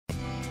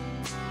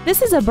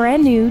This is a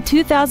brand new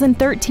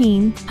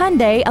 2013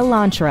 Hyundai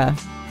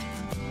Elantra.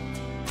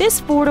 This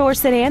four-door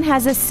sedan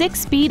has a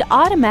 6-speed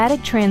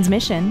automatic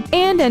transmission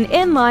and an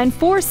inline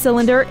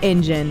 4-cylinder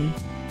engine.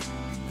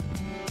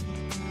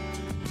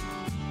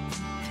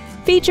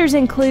 Features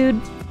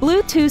include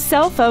Bluetooth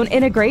cell phone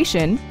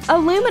integration,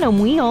 aluminum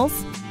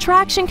wheels,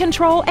 traction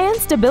control and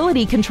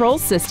stability control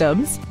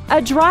systems,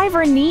 a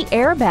driver knee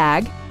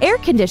airbag, air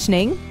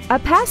conditioning, a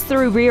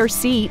pass-through rear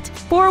seat,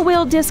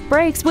 4-wheel disc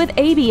brakes with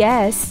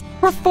ABS,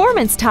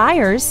 performance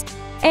tires,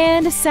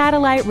 and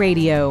satellite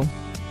radio.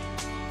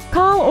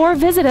 Call or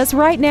visit us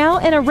right now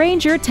and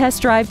arrange your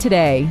test drive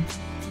today.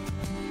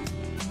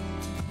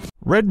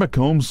 Red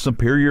McCombs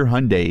Superior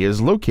Hyundai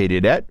is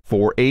located at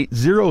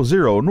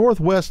 4800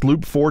 Northwest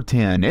Loop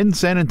 410 in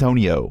San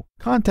Antonio.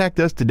 Contact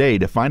us today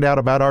to find out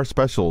about our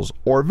specials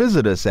or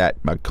visit us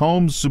at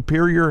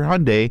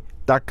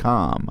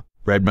McCombsSuperiorHyundai.com.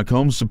 Red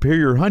McCombs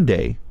Superior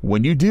Hyundai.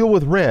 When you deal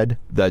with red,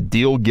 the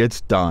deal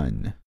gets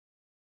done.